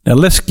Now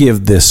let's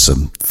give this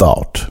some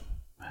thought.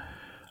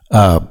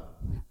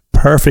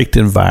 Perfect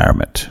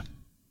environment.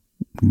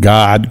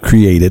 God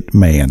created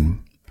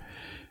man.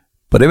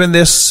 Put him in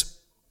this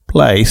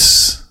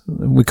place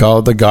we call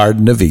it the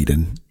Garden of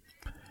Eden,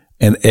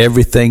 and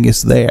everything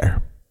is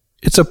there.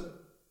 It's a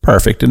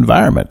perfect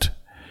environment.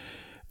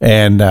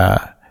 And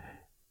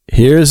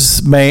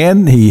here's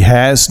man. He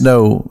has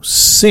no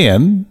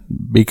sin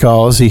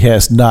because he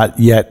has not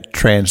yet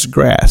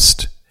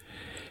transgressed.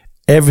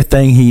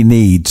 Everything he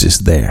needs is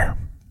there.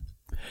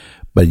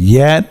 But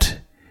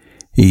yet,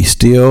 he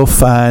still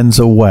finds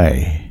a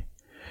way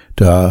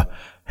to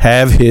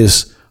have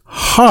his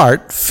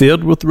heart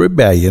filled with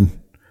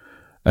rebellion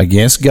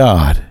against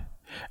God,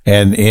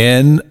 and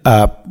end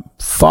up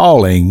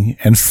falling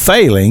and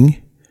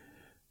failing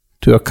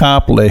to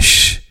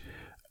accomplish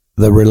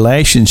the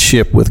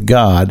relationship with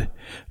God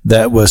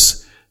that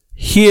was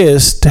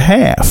his to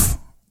have.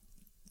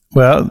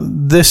 Well,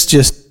 this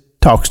just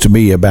talks to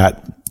me about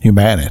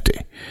humanity.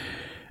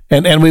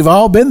 And we've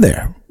all been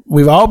there.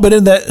 We've all been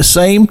in that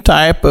same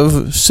type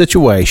of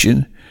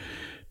situation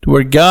to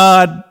where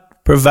God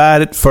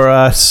provided for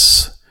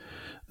us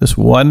this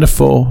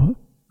wonderful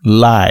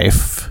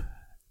life,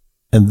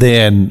 and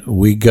then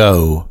we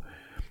go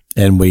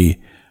and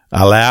we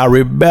allow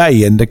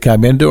rebellion to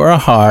come into our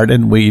heart,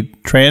 and we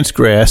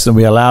transgress, and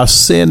we allow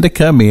sin to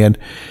come in,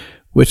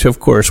 which of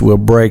course will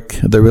break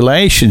the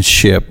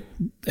relationship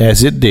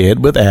as it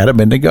did with Adam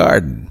in the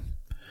garden.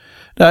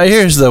 Now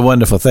here's the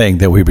wonderful thing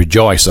that we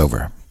rejoice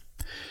over,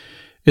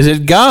 is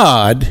that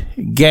God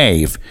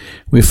gave.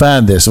 We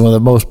find this in one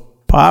of the most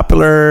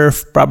popular,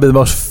 probably the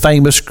most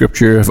famous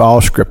scripture of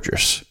all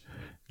scriptures,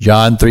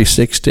 John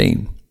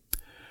 3:16.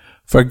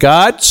 For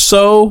God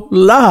so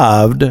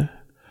loved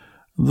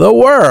the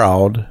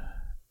world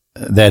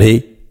that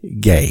he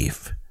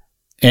gave.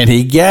 And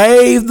he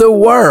gave the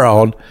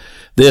world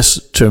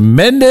this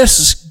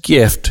tremendous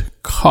gift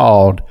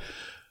called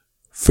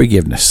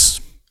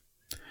forgiveness.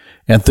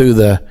 And through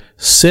the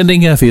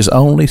sending of his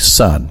only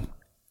Son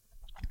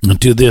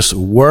into this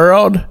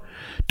world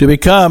to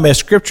become, as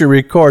Scripture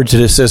records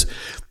it, it says,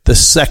 the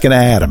second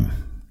Adam.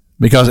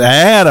 Because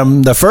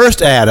Adam, the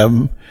first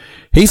Adam,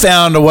 he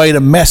found a way to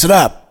mess it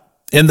up.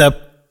 In the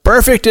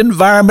perfect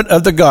environment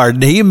of the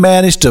garden, he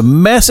managed to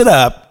mess it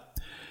up.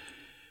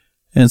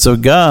 And so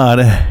God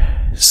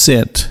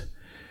sent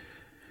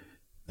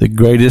the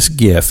greatest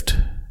gift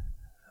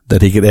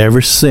that he could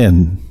ever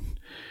send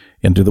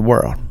into the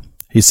world.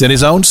 He sent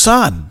his own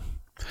Son,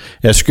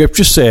 as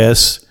Scripture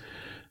says,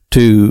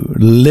 to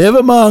live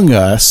among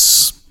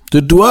us,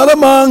 to dwell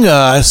among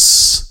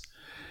us,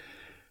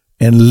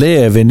 and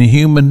live in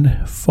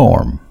human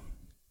form,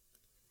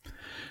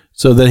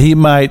 so that he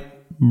might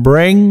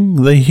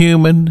bring the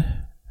human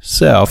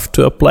self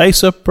to a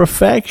place of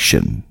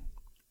perfection,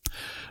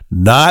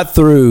 not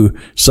through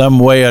some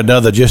way or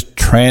another just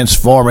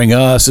transforming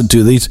us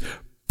into these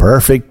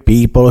perfect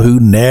people who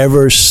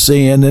never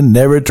sin and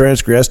never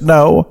transgress.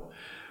 No,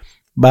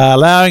 by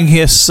allowing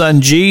his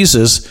Son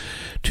Jesus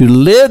to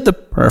live the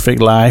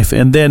perfect life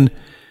and then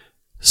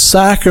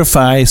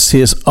sacrifice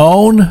his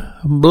own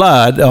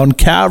blood on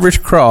Calvary's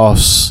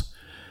cross,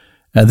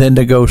 and then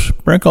to go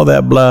sprinkle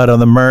that blood on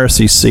the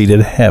mercy seat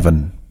in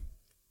heaven,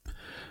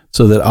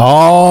 so that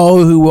all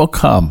who will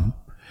come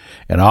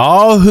and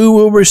all who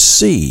will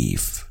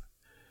receive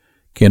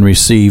can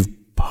receive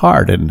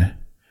pardon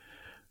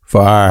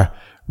for our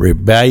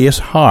rebellious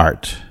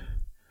heart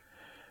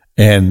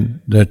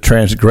and the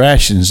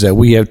transgressions that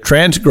we have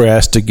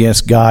transgressed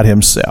against God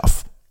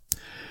himself.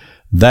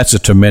 That's a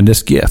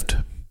tremendous gift.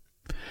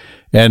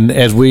 And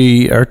as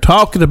we are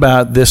talking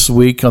about this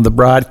week on the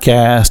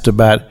broadcast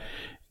about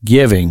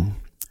giving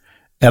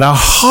and a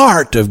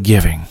heart of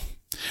giving,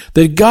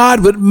 that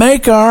God would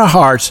make our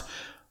hearts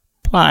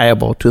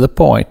pliable to the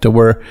point to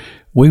where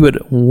we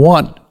would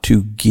want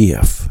to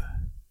give.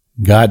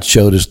 God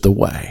showed us the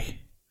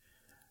way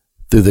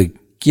through the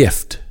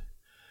gift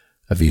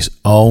of his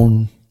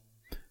own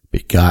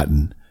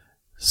begotten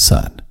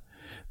Son.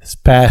 This is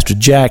Pastor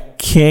Jack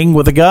King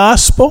with the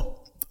gospel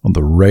on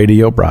the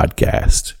radio broadcast.